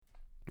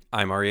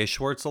I'm Aryeh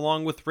Schwartz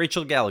along with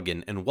Rachel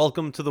Galligan, and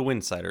welcome to the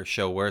Winsider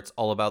Show, where it's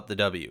all about the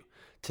W.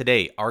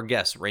 Today, our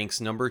guest ranks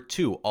number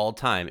 2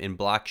 all-time in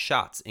block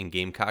shots in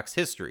Gamecocks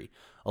history,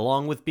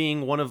 along with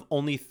being one of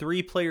only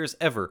 3 players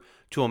ever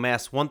to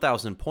amass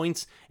 1,000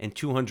 points and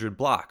 200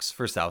 blocks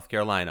for South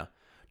Carolina.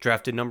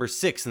 Drafted number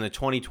 6 in the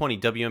 2020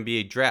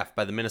 WNBA draft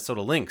by the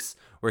Minnesota Lynx,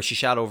 where she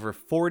shot over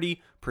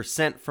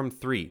 40% from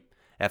 3.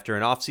 After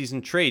an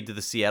offseason trade to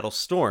the Seattle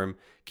Storm,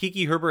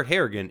 Kiki Herbert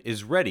Harrigan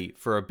is ready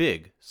for a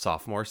big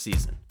sophomore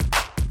season.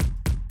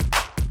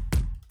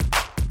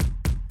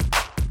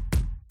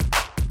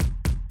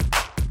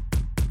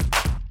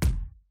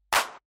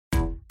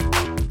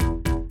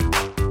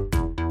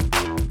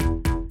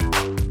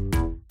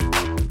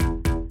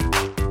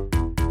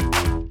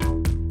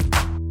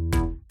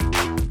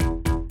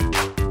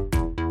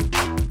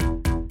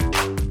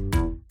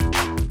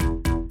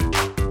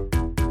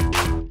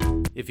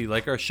 If you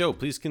like our show,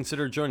 please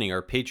consider joining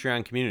our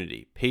Patreon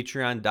community,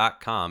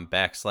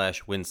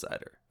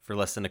 patreon.com/Winsider. For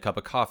less than a cup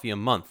of coffee a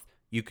month,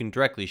 you can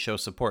directly show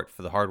support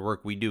for the hard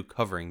work we do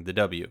covering the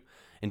W.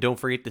 And don't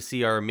forget to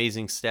see our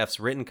amazing staff's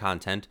written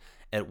content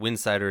at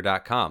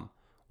winsider.com.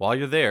 While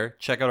you're there,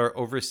 check out our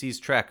overseas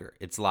tracker.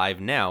 It's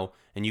live now,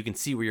 and you can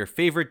see where your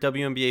favorite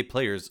WNBA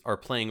players are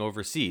playing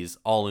overseas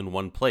all in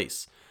one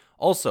place.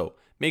 Also,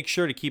 make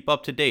sure to keep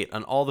up to date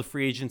on all the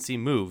free agency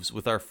moves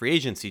with our free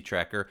agency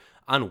tracker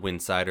on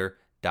winsider.com.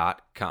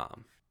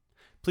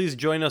 Please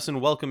join us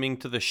in welcoming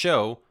to the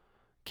show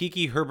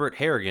Kiki Herbert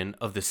Harrigan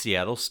of the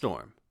Seattle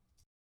Storm.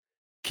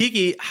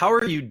 Kiki, how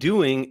are you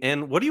doing,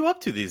 and what are you up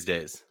to these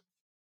days?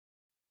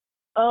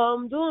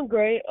 Doing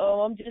great.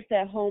 I'm just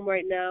at home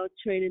right now,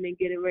 training and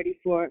getting ready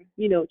for,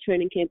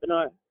 training camp and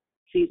our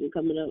season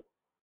coming up.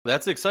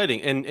 That's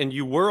exciting. And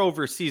you were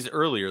overseas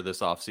earlier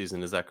this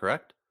offseason, is that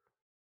correct?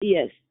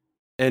 Yes.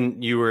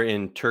 And you were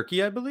in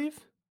Turkey, I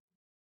believe?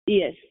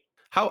 Yes.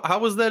 How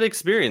was that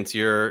experience,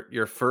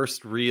 your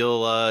first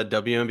real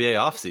WNBA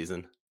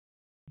offseason?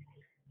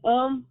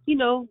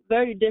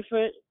 Very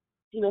different,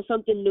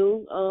 something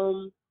new.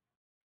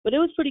 But it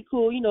was pretty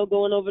cool,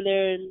 going over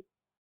there and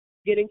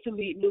getting to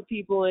meet new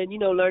people and,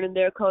 learning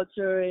their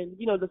culture and,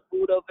 the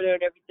food over there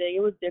and everything.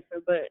 It was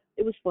different, but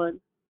it was fun.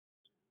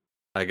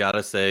 I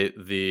gotta say,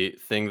 the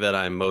thing that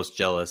I'm most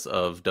jealous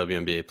of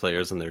WNBA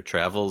players and their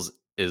travels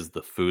is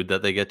the food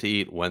that they get to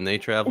eat when they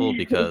travel,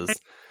 because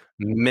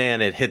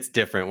man, it hits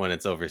different when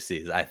it's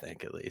overseas, I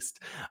think, at least.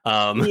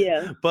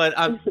 Yeah. But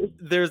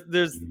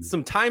there's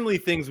some timely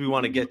things we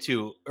want to get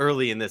to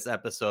early in this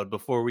episode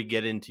before we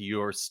get into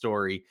your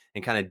story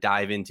and kind of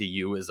dive into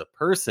you as a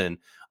person.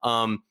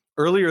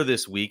 Earlier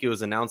this week, it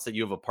was announced that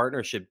you have a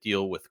partnership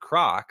deal with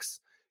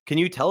Crocs. Can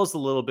you tell us a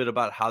little bit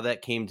about how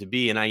that came to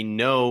be? And I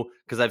know,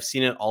 because I've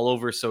seen it all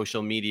over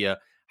social media,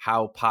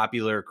 how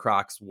popular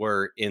Crocs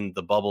were in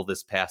the bubble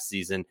this past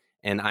season.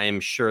 And I am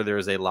sure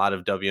there's a lot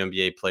of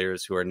WNBA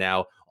players who are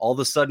now all of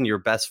a sudden your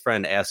best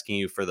friend asking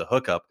you for the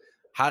hookup.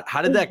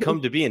 How did that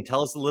come to be? And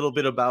tell us a little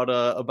bit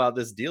about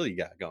this deal you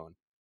got going.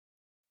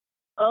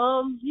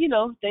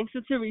 Thanks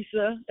to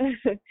Teresa.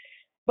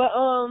 But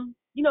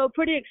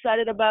pretty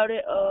excited about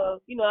it.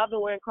 I've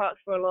been wearing Crocs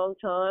for a long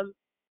time.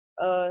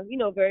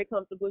 Very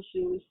comfortable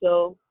shoes.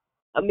 So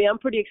I'm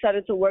pretty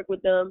excited to work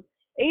with them.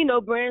 And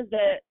brands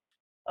that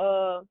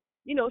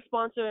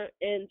sponsor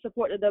and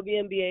support the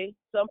WNBA.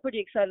 So I'm pretty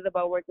excited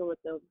about working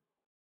with them.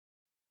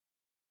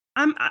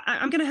 I'm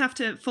going to have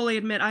to fully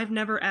admit I've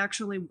never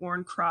actually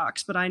worn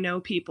Crocs, but I know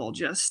people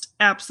just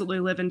absolutely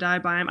live and die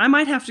by them. I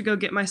might have to go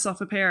get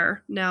myself a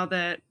pair now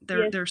that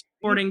they're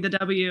supporting the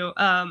W.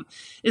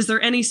 Is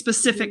there any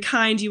specific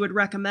kind you would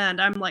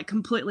recommend? I'm like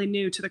completely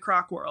new to the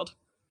Croc world.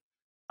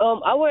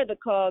 I wear the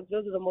Cogs.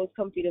 Those are the most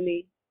comfy to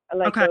me. I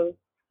like those.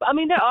 But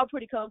they're all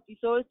pretty comfy,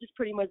 so it just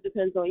pretty much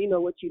depends on,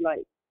 what you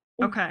like.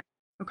 Okay.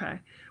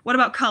 What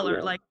about color?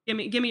 Yeah. Like, give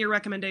me your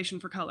recommendation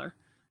for color.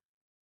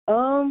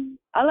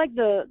 I like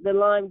the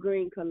lime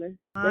green color.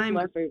 That's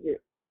my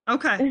favorite.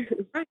 Okay.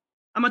 Right.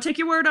 I'm gonna take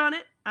your word on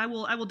it. I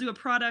will do a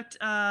product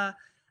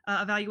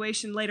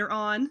evaluation later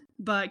on.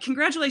 But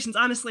congratulations,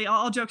 honestly.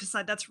 All jokes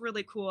aside, that's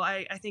really cool.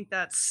 I think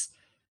that's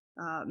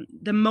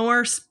the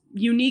more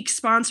unique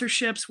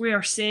sponsorships we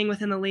are seeing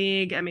within the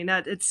league.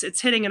 That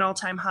it's hitting an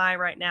all-time high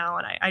right now,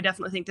 and I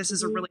definitely think this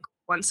is a really cool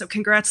one. So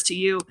congrats to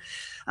you.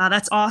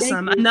 That's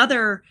awesome.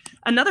 Another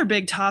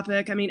big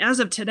topic. As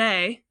of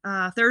today,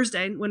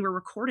 Thursday, when we're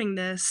recording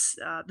this,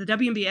 the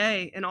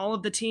WNBA and all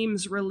of the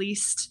teams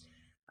released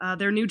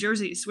their new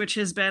jerseys, which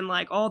has been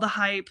like all the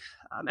hype.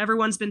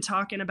 Everyone's been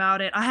talking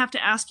about it. I have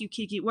to ask you,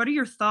 Kiki, what are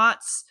your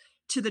thoughts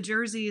to the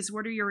jerseys?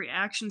 What are your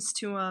reactions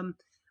to them?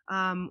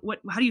 How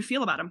do you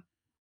feel about them?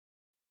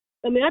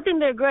 I think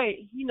they're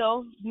great.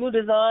 New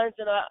designs,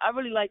 and I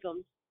really like them.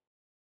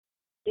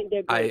 I think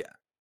they're great.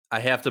 I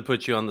have to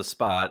put you on the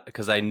spot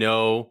because I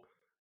know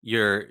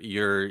you're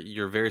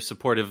very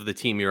supportive of the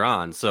team you're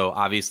on. So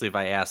obviously, if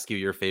I ask you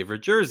your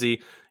favorite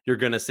jersey, you're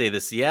gonna say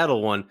the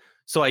Seattle one.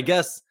 So I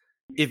guess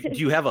do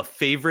you have a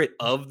favorite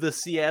of the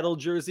Seattle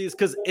jerseys?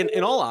 Because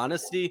in all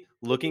honesty,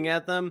 looking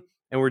at them,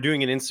 and we're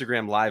doing an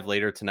Instagram live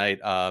later tonight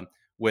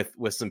with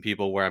some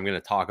people where I'm going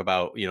to talk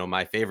about,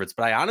 my favorites,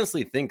 but I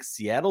honestly think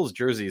Seattle's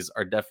jerseys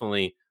are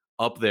definitely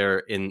up there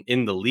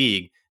in the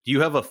league. Do you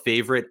have a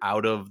favorite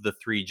out of the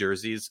 3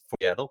 jerseys for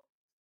Seattle?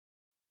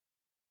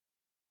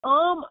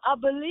 I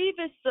believe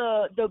it's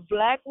the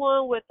black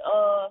one with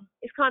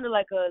it's kind of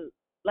like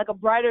a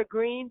brighter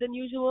green than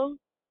usual.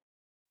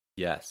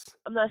 Yes.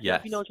 I'm not sure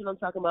if you know Yes. what I'm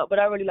talking about, but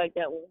I really like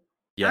that one.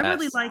 Yes.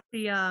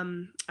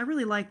 I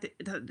really like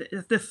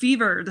the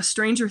Fever, the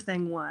Stranger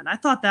Thing one. I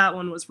thought that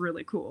one was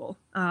really cool.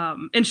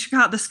 And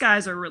Chicago, the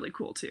Skies are really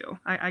cool too.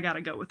 I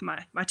gotta go with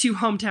my 2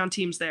 hometown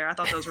teams there. I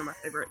thought those were my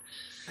favorite.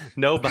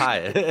 No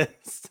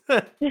bias.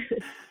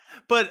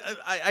 But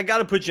I got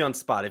to put you on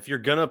spot. If you're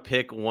going to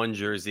pick one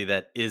jersey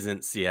that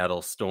isn't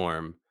Seattle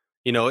Storm,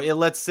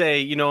 let's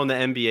say, in the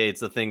NBA, it's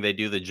the thing they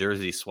do the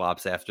jersey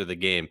swaps after the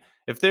game.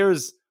 If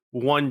there's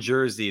one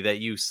jersey that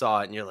you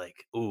saw and you're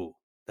like, ooh,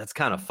 that's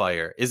kind of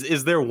fire.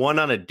 Is there one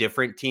on a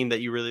different team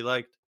that you really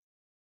liked?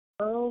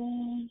 I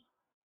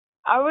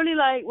really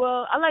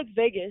I like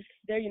Vegas,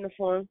 their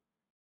uniform.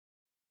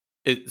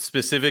 It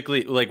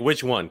specifically, like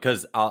which one?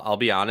 Because I'll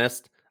be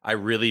honest, I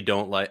really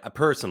don't like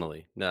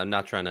personally. No, I'm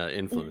not trying to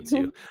influence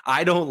you.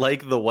 I don't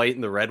like the white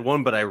and the red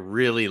one, but I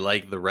really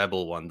like the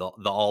rebel one,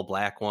 the all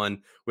black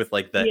one with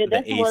like Yeah, the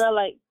that's the one ace. I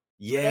like.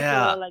 That's the one I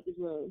Yeah, like as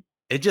well.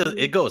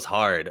 it goes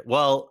hard.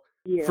 Well,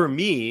 Yeah. for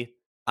me,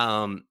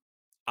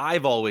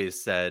 I've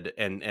always said,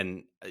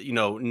 and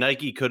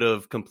Nike could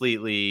have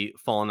completely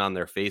fallen on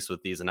their face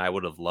with these, and I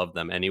would have loved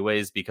them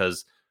anyways,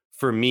 because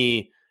for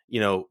me,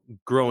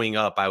 growing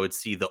up, I would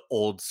see the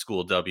old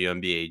school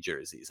WNBA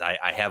jerseys.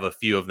 I have a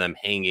few of them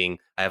hanging.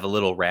 I have a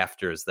little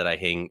rafters that I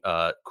hang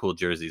cool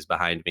jerseys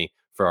behind me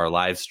for our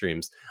live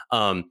streams.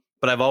 But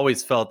I've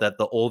always felt that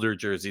the older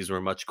jerseys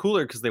were much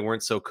cooler because they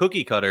weren't so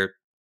cookie cutter.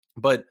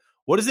 But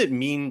what does it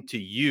mean to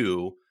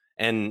you?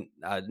 And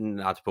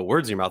not to put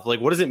words in your mouth, like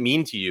what does it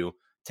mean to you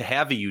to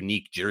have a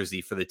unique jersey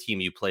for the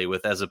team you play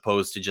with, as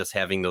opposed to just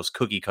having those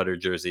cookie cutter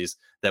jerseys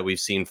that we've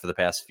seen for the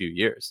past few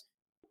years?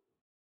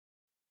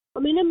 I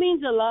mean, it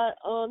means a lot.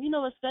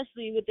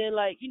 Especially within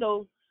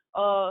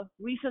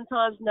recent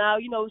times now.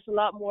 It's a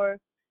lot more,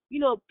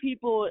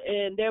 people,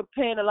 and they're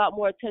paying a lot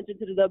more attention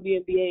to the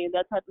WNBA and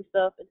that type of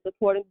stuff and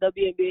supporting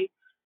WNBA.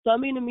 So I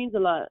mean, it means a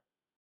lot,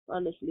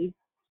 honestly.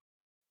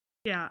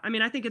 Yeah, I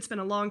mean, I think it's been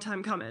a long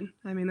time coming.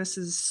 I mean, this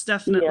is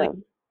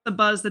definitely the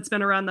buzz that's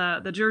been around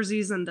the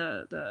jerseys and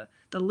the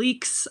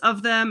leaks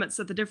of them. It's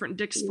at the different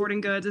Dick's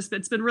Sporting Goods.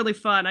 It's been really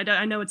fun.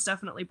 I know it's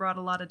definitely brought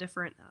a lot of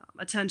different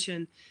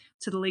attention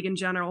to the league in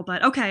general.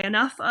 But okay,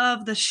 enough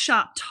of the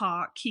shop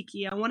talk,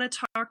 Kiki. I want to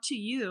talk to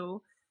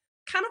you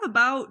kind of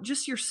about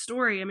just your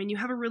story. I mean, you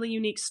have a really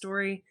unique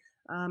story,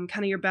 kind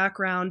of your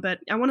background, but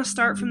I want to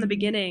start from the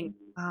beginning.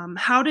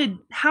 How did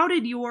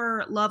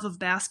your love of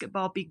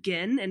basketball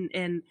begin,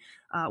 and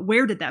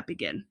where did that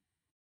begin?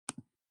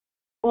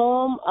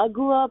 I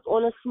grew up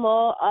on a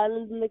small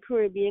island in the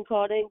Caribbean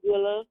called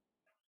Anguilla.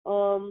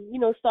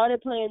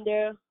 Started playing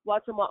there,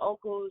 watching my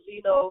uncles,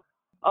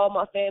 all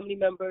my family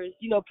members,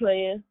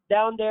 playing.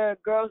 Down there,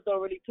 girls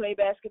don't really play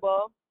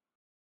basketball.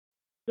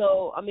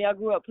 So, I mean, I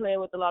grew up playing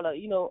with a lot of,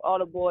 all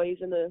the boys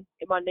in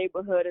my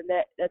neighborhood and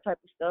that type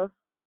of stuff.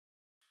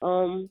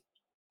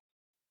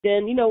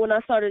 Then, when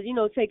I started,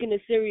 taking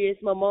it serious,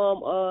 my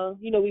mom,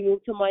 we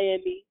moved to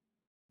Miami.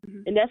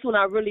 Mhm. And that's when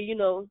I really,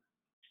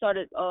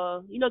 started,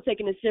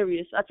 taking it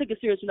serious. I took it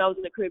serious when I was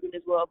in the Caribbean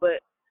as well,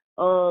 but,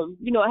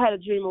 I had a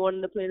dream of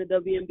wanting to play in the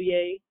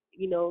WNBA.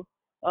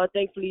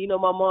 Thankfully, my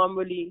mom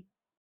really,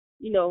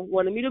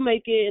 wanted me to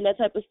make it and that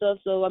type of stuff.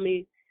 So, I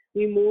mean,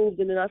 we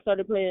moved, and then I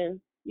started playing,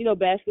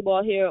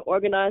 basketball here,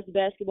 organized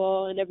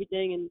basketball and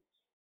everything. And,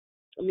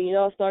 I mean, it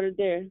all started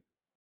there.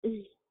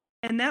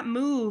 And that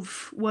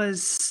move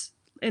was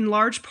in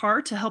large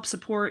part to help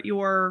support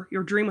your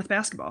dream with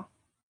basketball.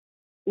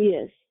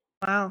 Yes.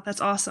 Wow, that's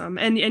awesome.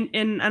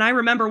 And I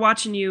remember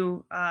watching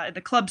you at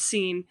the club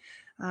scene,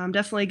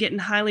 definitely getting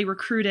highly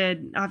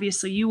recruited.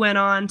 Obviously, you went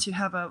on to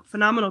have a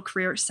phenomenal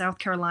career at South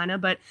Carolina,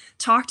 but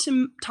talk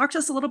to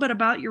us a little bit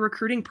about your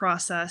recruiting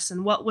process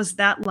and what was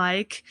that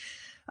like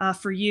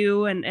for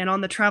you and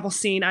on the travel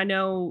scene. I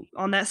know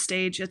on that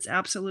stage it's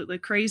absolutely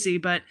crazy,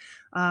 but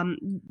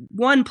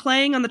one,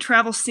 playing on the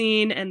travel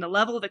scene and the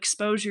level of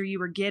exposure you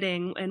were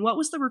getting, and what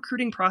was the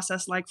recruiting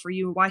process like for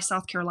you? Why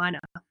South Carolina?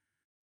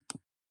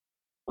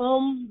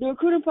 The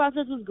recruiting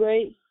process was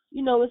great.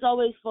 It's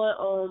always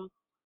fun.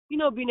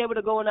 Being able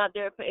to going out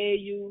there for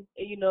AAU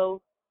and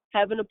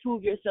having to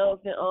prove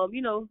yourself and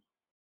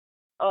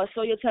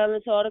show your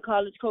talent to all the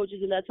college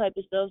coaches and that type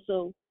of stuff.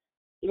 So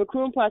the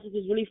recruiting process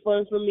was really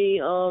fun for me.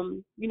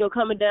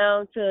 Coming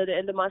down to the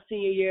end of my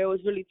senior year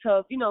was really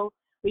tough.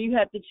 When you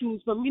have to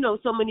choose from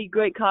so many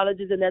great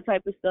colleges and that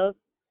type of stuff.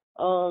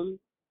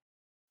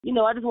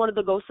 I just wanted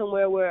to go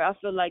somewhere where I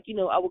feel like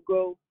I would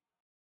grow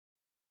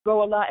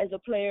a lot as a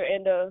player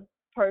and a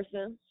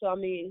person. So I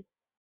mean,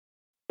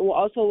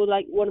 also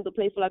wanted to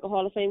play for a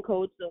Hall of Fame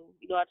coach. So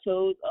I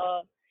chose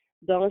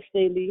Dawn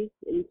Staley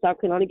in South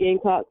Carolina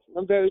Gamecocks.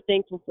 I'm very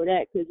thankful for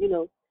that because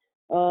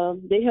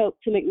they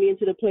helped to make me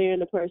into the player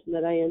and the person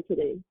that I am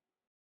today.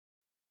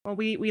 Well,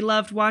 we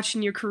loved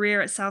watching your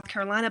career at South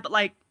Carolina, but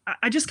like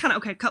I just kind of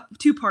okay,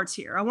 two parts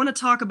here. I want to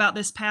talk about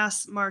this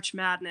past March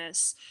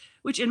Madness,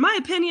 which in my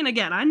opinion,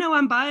 again, I know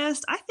I'm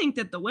biased. I think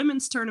that the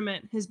women's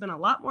tournament has been a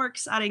lot more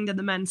exciting than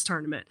the men's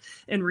tournament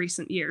in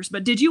recent years.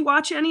 But did you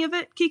watch any of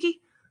it, Kiki?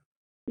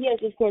 Yes,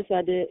 of course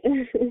I did.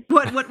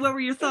 What were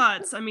your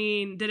thoughts? I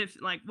mean, did it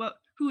like what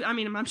who I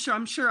mean,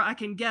 I'm sure I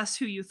can guess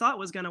who you thought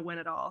was going to win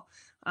it all.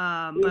 Yes,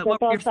 But I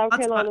what were your thought South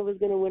thoughts about Carolina was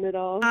gonna win it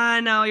all. I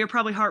know you're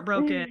probably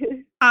heartbroken.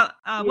 What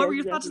were Yes,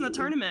 your thoughts on the definitely.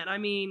 tournament? I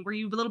mean, were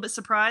you a little bit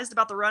surprised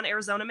about the run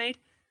Arizona made?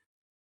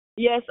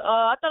 Yes,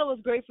 I thought it was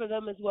great for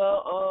them as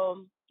well.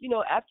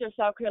 After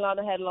South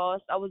Carolina had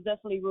lost, I was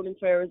definitely rooting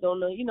for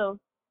Arizona.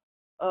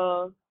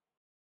 Uh,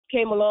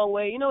 came a long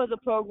way, as a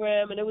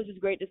program, and it was just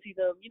great to see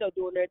them,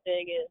 doing their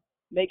thing and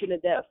making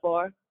it that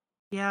far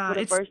Yeah, for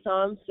the first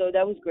time. So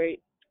that was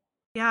great.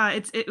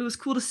 it was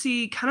cool to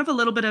see kind of a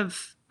little bit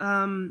of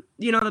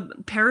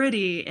the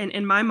parity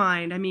in my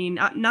mind. I mean,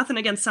 nothing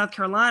against South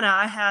Carolina.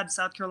 I had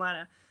South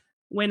Carolina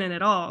winning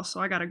it all, so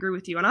I got to agree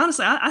with you. And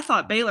honestly, I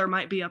thought Baylor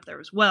might be up there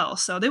as well.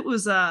 So it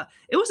was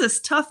as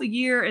tough a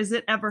year as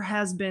it ever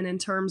has been in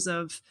terms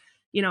of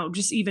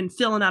just even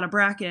filling out a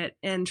bracket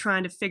and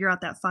trying to figure out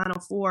that final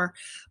four.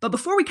 But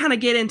before we kind of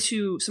get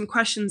into some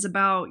questions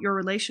about your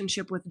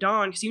relationship with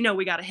Dawn, because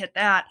we got to hit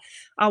that,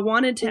 I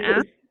wanted to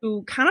ask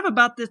you kind of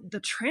about the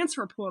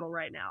transfer portal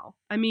right now.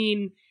 I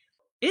mean,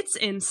 it's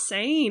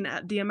insane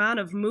the amount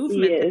of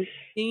movement that Yes.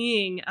 we're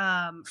seeing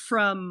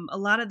from a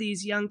lot of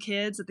these young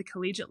kids at the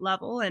collegiate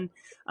level. And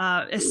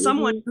as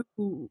someone Mhm.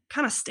 who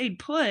kind of stayed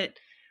put,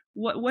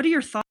 what are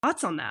your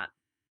thoughts on that?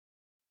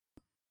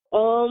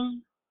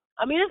 Um,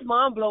 I mean, it's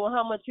mind blowing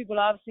how much people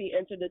obviously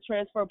entered the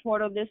transfer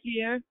portal this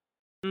year.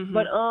 Hmm.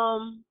 But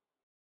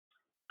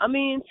I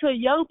mean, to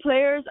young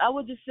players, I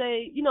would just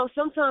say,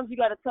 sometimes you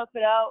got to tough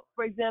it out.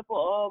 For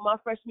example, my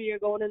freshman year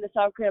going into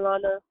South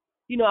Carolina,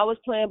 I was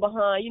playing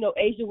behind,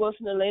 Asia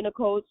Wilson and Elena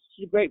Coates,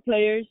 great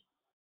players.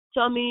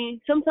 So I mean,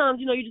 sometimes,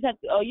 you just have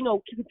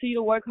to, continue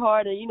to work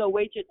hard and,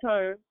 wait your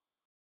turn.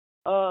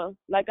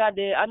 Like I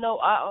did. I know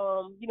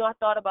I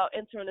thought about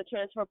entering the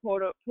transfer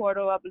portal.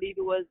 I believe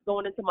it was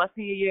going into my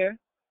senior year.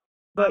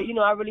 But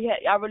Wow.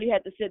 I really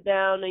had to sit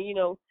down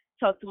and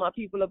talk to my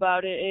people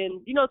about it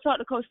and talk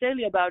to Coach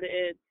Staley about it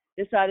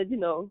and decided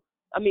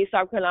I mean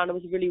South Carolina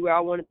was really where I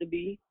wanted to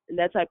be and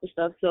that type of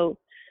stuff. So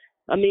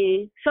I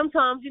mean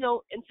sometimes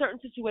in certain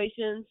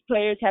situations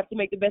players have to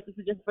make the best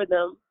decision for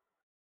them.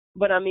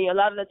 But I mean a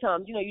lot of the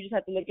times you just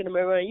have to look in the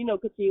mirror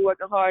and continue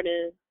working hard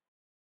and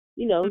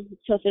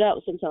tough it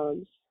out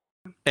sometimes.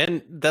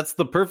 And that's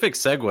the perfect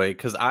segue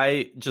because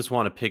I just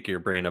want to pick your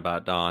brain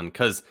about Dawn.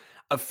 Because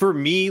for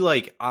me,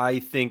 like, I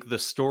think the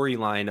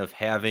storyline of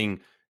having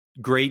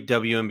great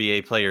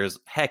WNBA players,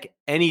 heck,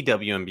 any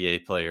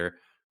WNBA player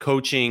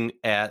coaching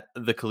at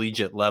the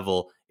collegiate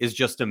level is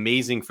just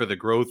amazing for the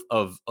growth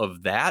of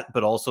that,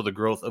 but also the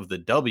growth of the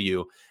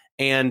W.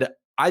 And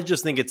I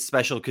just think it's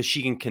special because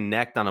she can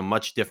connect on a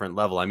much different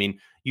level. I mean,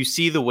 you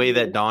see the way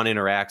that Yes. Dawn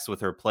interacts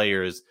with her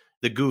players,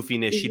 the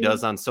goofiness she Mhm.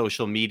 does on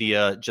social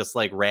media, just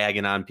like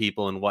ragging on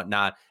people and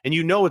whatnot. And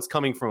it's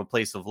coming from a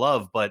place of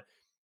love. But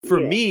for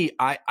Yeah. me,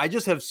 I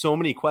just have so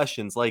many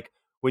questions. Like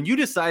when you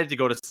decided to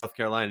go to South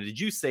Carolina, did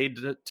you say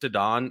to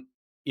Don,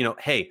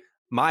 hey,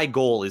 my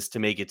goal is to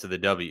make it to the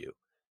W?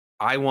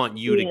 I want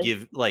you to Yes.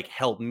 give like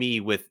help me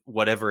with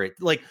whatever it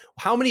like.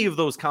 How many of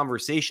those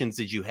conversations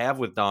did you have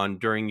with Dawn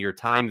during your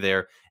time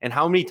there? And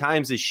how many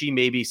times is she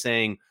maybe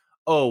saying,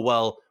 oh,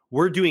 well,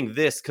 we're doing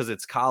this because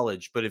it's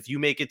college, but if you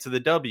make it to the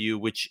W,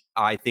 which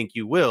I think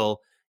you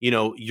will,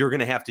 you're going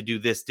to have to do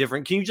this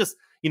different. Can you just,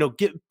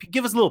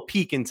 give us a little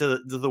peek into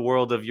the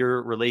world of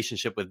your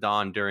relationship with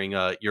Dawn during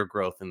your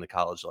growth in the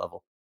college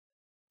level?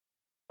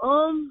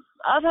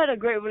 I've had a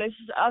great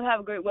relationship. I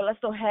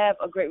still have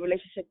a great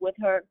relationship with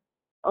her.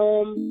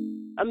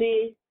 I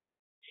mean,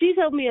 she's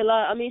helped me a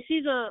lot. I mean,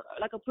 she's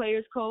like a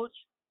player's coach,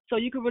 so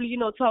you can really,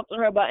 talk to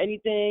her about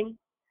anything,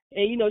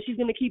 and she's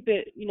gonna keep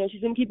it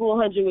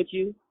 100 with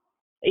you.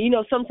 And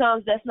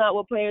sometimes that's not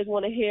what players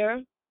want to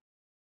hear,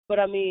 but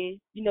I mean,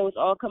 it's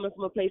all coming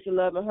from a place of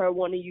love and her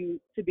wanting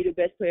you to be the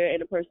best player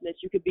and the person that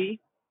you could be.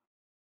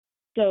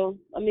 So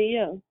I mean,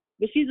 yeah,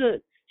 but she's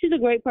a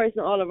great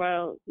person all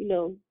around.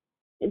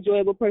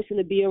 Enjoyable person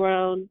to be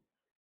around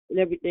and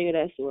everything of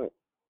that sort.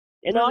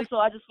 And Really. also,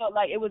 I just felt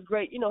like it was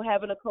great,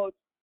 having a coach,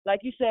 like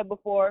you said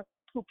before,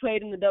 who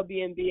played in the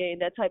WNBA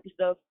and that type of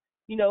stuff,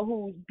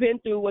 who's been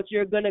through what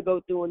you're going to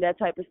go through and that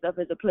type of stuff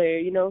as a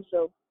player.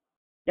 So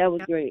that was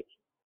Yeah, great.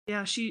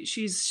 yeah,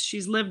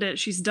 she's lived it.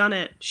 She's done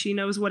it. She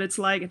knows what it's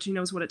like, and she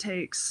knows what it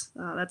takes.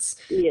 That's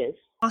Yes.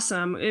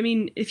 awesome. I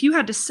mean, if you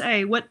had to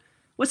say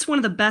what's one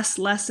of the best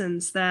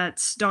lessons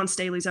that Dawn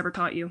Staley's ever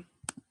taught you?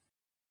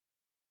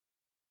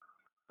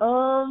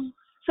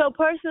 So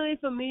personally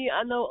for me,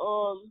 I know,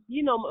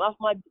 off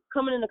my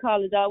coming into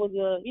college, I was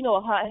a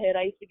hothead.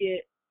 I used to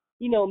get,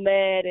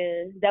 mad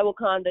and that would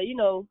kind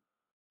of,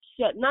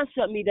 not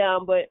shut me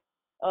down, but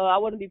I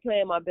wouldn't be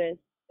playing my best.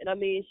 And I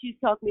mean, she's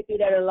talked me through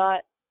that a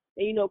lot.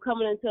 And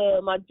coming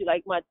into my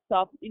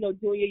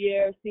junior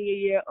year, senior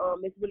year,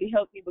 it's really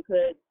helped me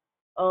because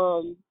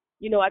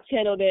I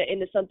channeled that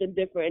into something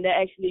different, and that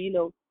actually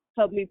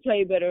helped me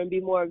play better and be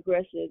more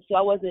aggressive. So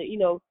I wasn't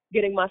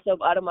getting myself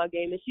out of my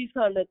game, and she's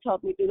kind of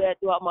taught me through that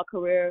throughout my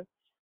career.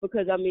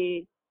 Because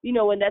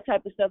when that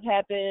type of stuff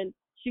happened,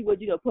 she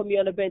would put me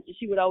on the bench, and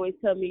she would always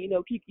tell me,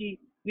 Kiki,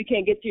 we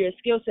can't get to your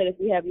skill set if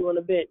we have you on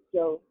the bench.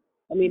 So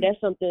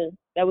that's something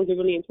that was a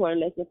really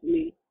important lesson for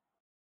me.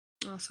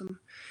 Awesome.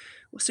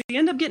 Well, so you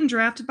end up getting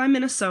drafted by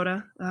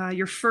Minnesota.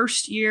 Your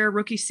first year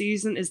rookie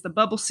season is the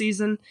bubble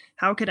season.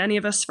 How could any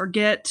of us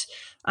forget?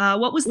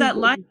 What was that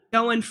like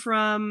going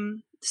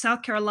from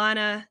South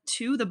Carolina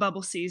to the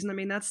bubble season? I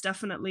mean, that's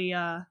definitely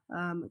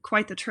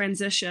quite the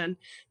transition,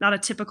 not a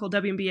typical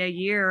WNBA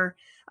year.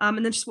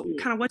 And then just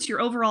what's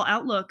your overall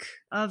outlook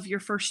of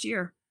your first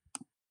year?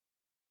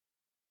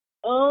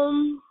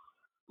 Well,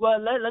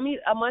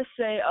 I must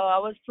say, I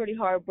was pretty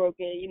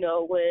heartbroken,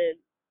 when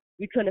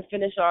we couldn't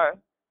finish our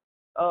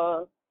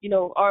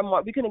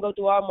we couldn't go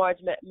through our March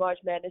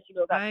Madness,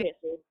 got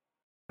canceled.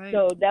 Right.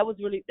 So that was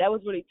really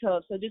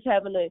tough. So just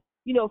having to,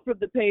 flip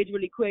the page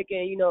really quick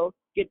and,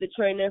 get the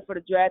training for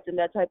the draft and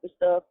that type of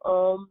stuff.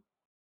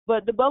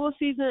 But the bubble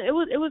season, it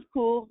was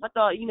cool. I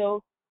thought,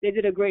 they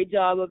did a great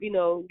job of,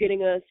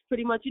 getting us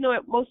pretty much,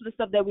 most of the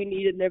stuff that we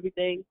needed and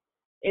everything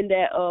in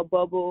that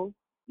bubble.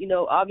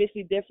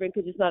 Obviously different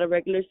because it's not a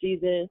regular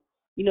season.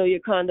 You're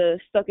kind of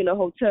stuck in a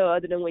hotel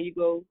other than when you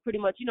go pretty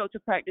much, to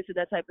practice and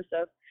that type of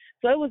stuff.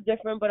 So it was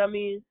different, but I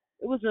mean,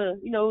 it was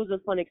a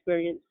fun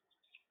experience.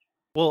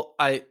 Well,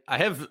 I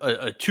have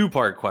a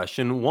two-part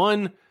question.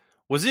 One,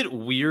 was it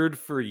weird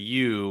for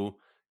you,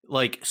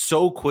 like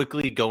so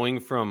quickly going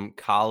from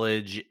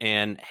college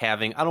and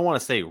having, I don't want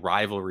to say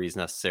rivalries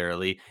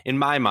necessarily in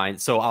my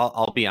mind. So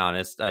I'll be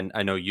honest.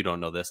 I know you don't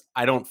know this.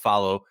 I don't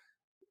follow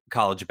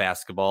college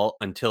basketball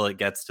until it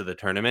gets to the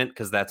tournament,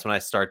 because that's when I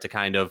start to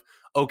kind of,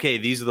 okay,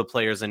 these are the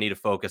players I need to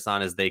focus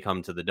on as they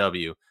come to the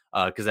W.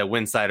 Because at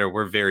Winsider,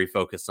 we're very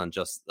focused on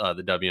just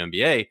the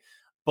WNBA.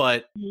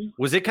 But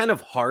was it kind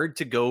of hard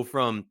to go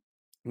from,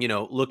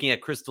 looking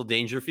at Crystal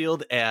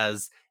Dangerfield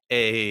as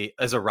a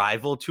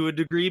rival to a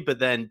degree, but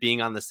then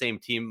being on the same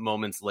team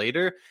moments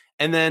later?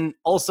 And then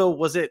also,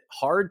 was it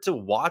hard to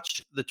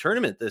watch the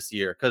tournament this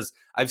year? Because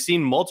I've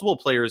seen multiple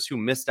players who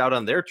missed out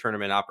on their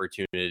tournament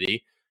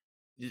opportunity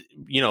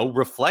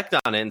reflect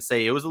on it and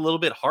say it was a little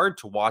bit hard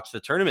to watch the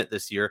tournament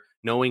this year,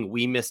 knowing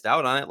we missed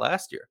out on it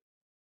last year.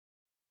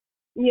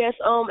 Yes,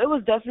 it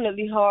was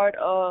definitely hard.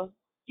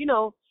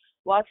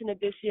 Watching it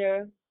this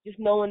year, just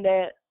knowing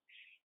that,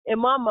 in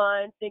my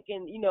mind,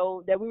 thinking,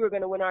 that we were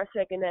going to win our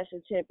second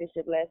national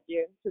championship last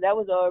year. So that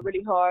was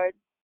really hard.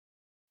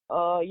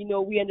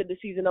 We ended the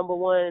season number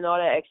 1 and all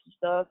that extra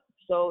stuff.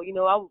 So, we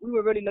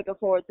were really looking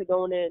forward to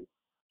going in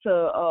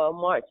to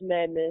March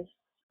Madness.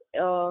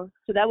 So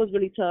that was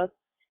really tough.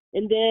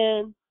 And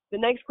then the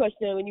next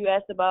question, when you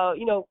asked about,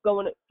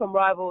 going from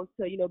rivals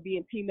to,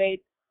 being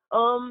teammates,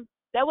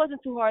 that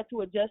wasn't too hard to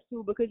adjust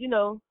to because,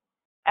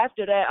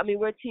 after that, I mean,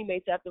 we're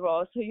teammates after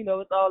all. So,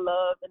 it's all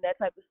love and that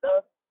type of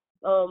stuff.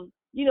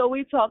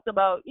 We talked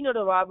about,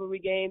 the rivalry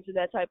games and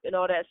that type and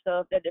all that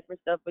stuff, that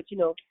different stuff. But,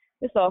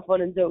 it's all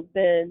fun and jokes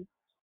then.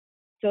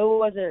 So it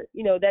wasn't,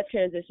 that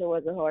transition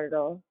wasn't hard at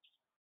all.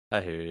 I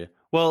hear you.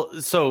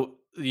 Well, so,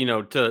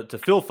 to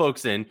fill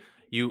folks in,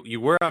 you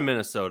were on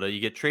Minnesota,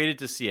 you get traded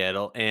to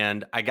Seattle,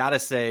 and I gotta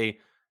say,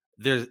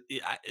 there's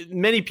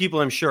many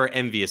people I'm sure are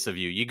envious of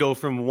you. You go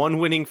from one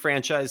winning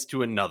franchise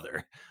to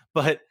another.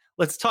 But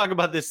let's talk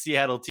about this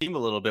Seattle team a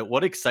little bit.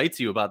 What excites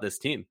you about this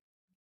team?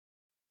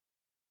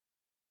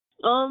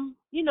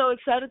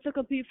 Excited to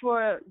compete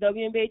for a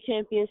WNBA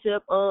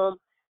championship.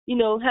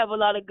 Have a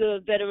lot of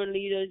good veteran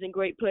leaders and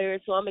great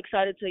players. So I'm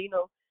excited to,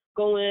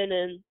 go in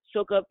and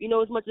soak up,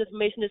 as much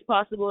information as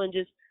possible and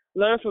just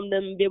learn from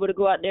them and be able to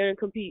go out there and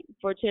compete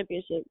for a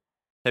championship.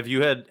 Have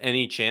you had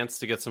any chance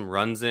to get some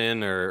runs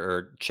in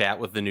or chat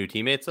with the new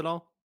teammates at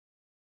all?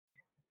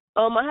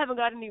 I haven't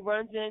got any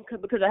runs in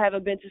because I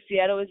haven't been to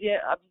Seattle as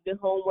yet. I've just been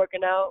home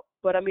working out.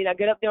 But, I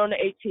get up there on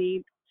the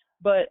 18th.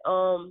 But,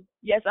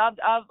 yes, I've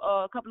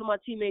a couple of my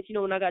teammates,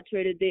 when I got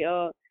traded,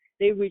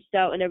 they reached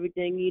out and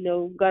everything,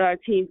 got our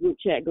team group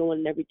chat going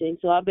and everything.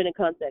 So I've been in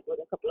contact with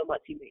a couple of my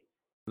teammates.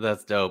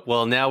 That's dope.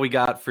 Well, now we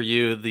got for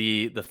you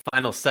the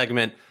final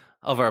segment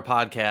of our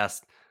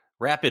podcast,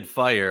 Rapid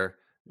Fire.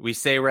 We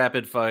say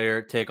rapid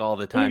fire, take all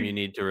the time you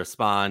need to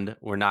respond.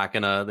 We're not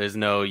gonna, there's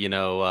no,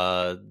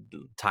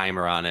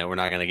 timer on it. We're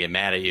not gonna get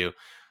mad at you.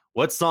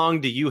 What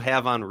song do you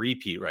have on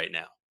repeat right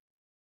now?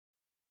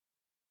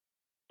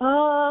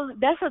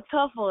 That's a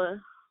tough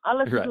one. I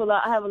listen to a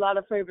lot. I have a lot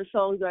of favorite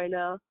songs right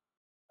now.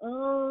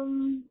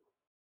 I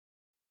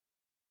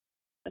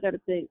gotta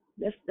think.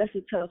 That's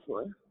a tough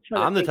one.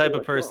 I'm the type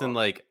of person,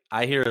 like,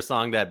 I hear a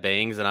song that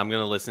bangs and I'm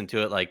gonna listen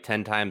to it like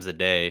 10 times a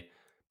day,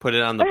 put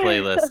it on the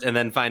playlist, and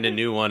then find a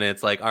new one. And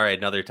it's like, all right,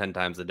 another 10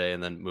 times a day,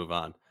 and then move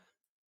on.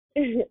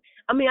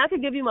 I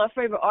could give you my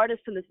favorite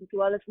artist to listen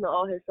to. I listen to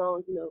all his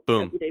songs,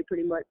 every day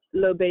pretty much.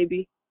 Lil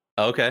Baby.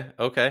 Okay.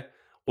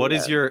 What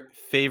is your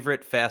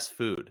favorite fast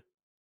food?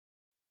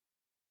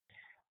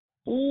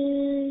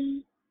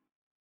 Mm,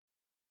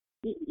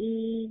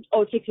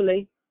 oh,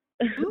 Chick-fil-A.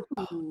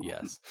 Ooh,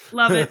 Yes.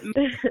 love it.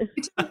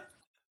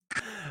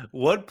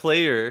 What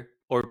player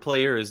or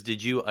players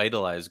did you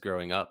idolize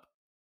growing up?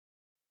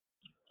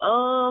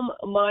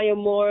 Maya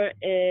Moore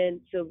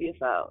and Sylvia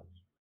Fowles.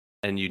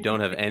 And you don't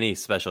have any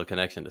special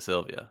connection to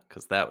Sylvia,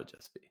 because that would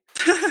just be.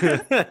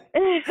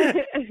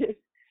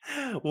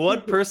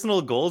 What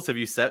personal goals have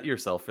you set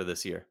yourself for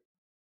this year?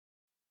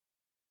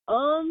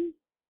 um,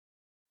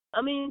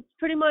 I mean,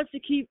 pretty much to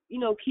keep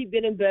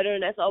getting better,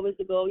 and that's always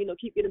the goal.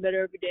 Keep getting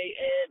better every day,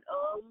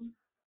 and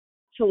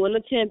to win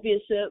a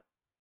championship.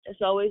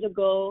 That's always a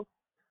goal.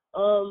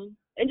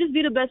 And just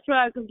be the best player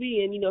I can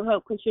be, and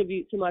help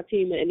contribute to my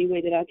team in any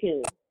way that I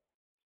can.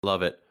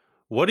 Love it.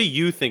 What do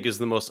you think is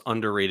the most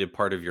underrated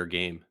part of your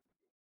game?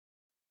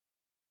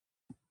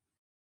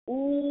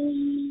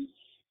 Um,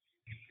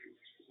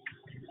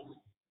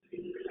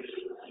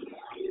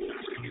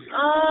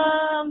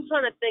 I'm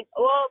trying to think.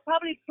 Well,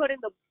 probably putting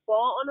the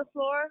ball on the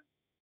floor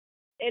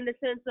in the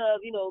sense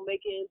of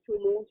making two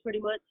moves, pretty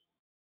much.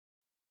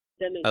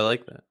 That makes I sense.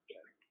 like that.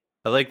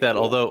 I like that.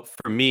 Yeah. Although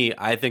for me,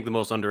 I think the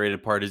most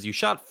underrated part is you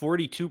shot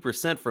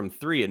 42% from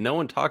three, and no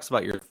one talks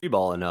about your three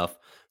ball enough.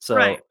 So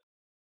Right.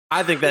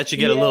 I think that should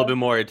get a little Yeah. bit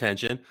more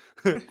attention.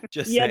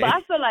 Just Yeah, saying. but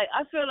I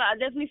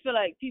definitely feel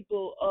like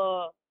people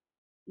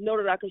know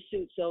that I can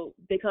shoot, so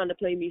they kind of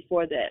play me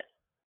for that.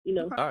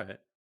 Okay.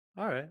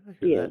 All right. I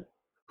hear Yeah. that.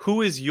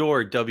 Who is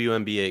your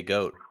WNBA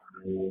GOAT?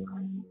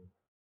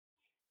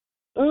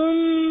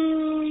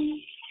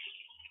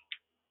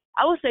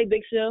 I would say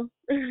Big Sil.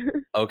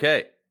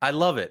 Okay. I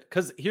love it.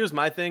 Because here's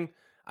my thing.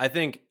 I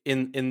think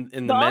in the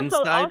But men's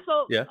side.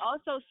 Yeah.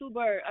 also Sue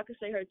Bird, I could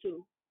say her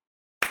too.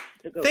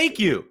 Thank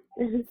you.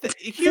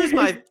 Here's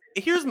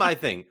my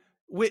thing.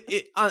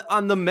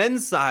 On the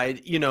men's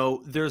side,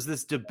 there's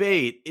this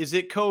debate. Is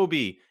it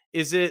Kobe?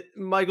 Is it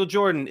Michael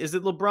Jordan? Is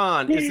it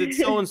LeBron? Is it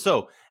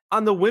so-and-so?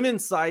 On the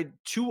women's side,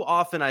 too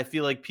often I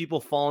feel like people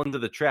fall into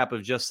the trap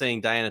of just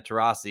saying Diana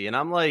Taurasi. And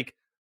I'm like,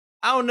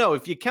 I don't know.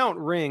 If you count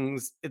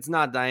rings, it's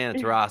not Diana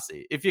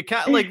Taurasi. If you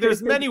count,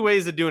 there's many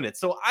ways of doing it.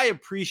 So I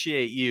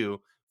appreciate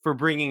you for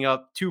bringing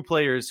up two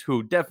players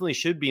who definitely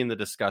should be in the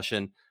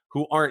discussion,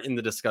 who aren't in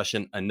the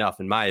discussion enough,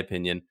 in my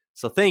opinion.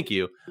 So thank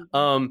you.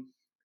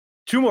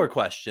 Two more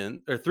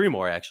questions, or three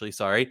more, actually.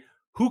 Sorry.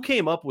 Who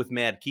came up with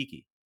Mad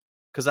Kiki?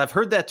 Because I've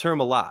heard that term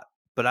a lot,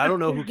 but I don't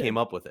know who came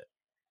up with it.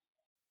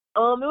 It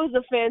was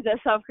the fans at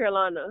South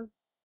Carolina.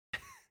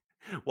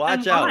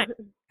 Watch out.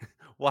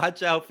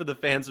 Watch out for the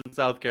fans from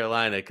South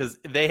Carolina, because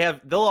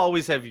they'll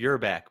always have your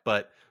back.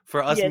 But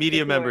for us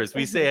media members,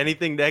 we say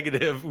anything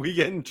negative, we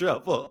get in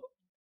trouble.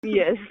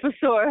 Yes, for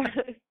sure.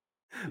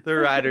 The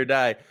ride or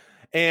die.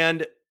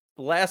 And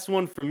last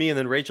one for me, and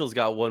then Rachel's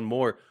got one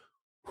more.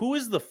 Who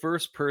is the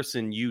first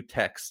person you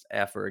text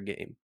after a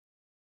game?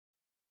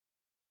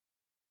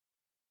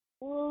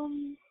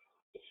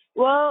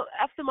 Well,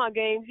 after my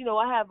games,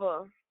 I have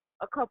a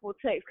couple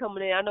texts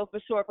coming in. I know for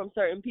sure from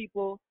certain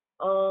people.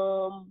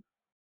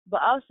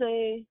 But I'll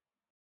say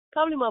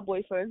probably my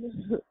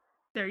boyfriend.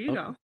 There you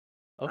go.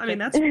 Okay. I mean,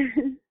 that's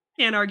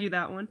can't argue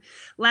that one.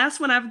 Last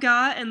one I've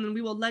got, and then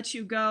we will let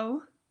you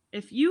go.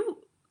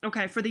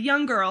 For the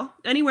young girl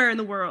anywhere in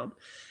the world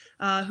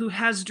who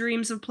has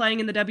dreams of playing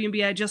in the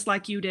WNBA just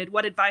like you did,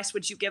 what advice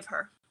would you give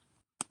her?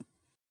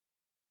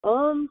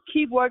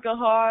 Keep working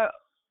hard.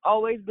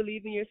 Always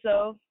believe in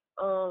yourself.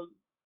 Do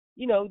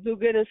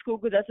good in school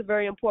because that's a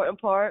very important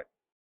part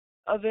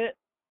of it.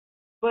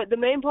 But the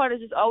main part is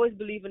just always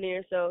believing in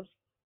yourself.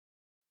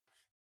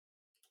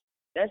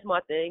 That's my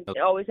thing. Okay.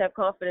 Always have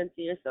confidence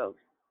in yourself.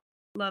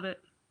 Love it.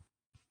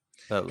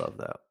 I love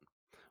that.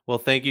 Well,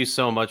 thank you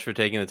so much for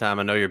taking the time.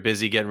 I know you're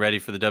busy getting ready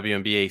for the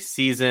WNBA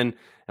season,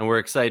 and we're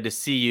excited to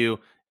see you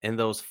in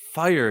those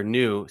fire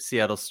new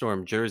Seattle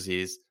Storm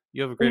jerseys.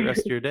 You have a great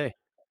rest of your day.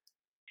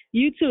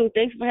 You too.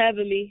 Thanks for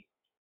having me.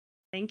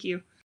 Thank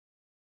you.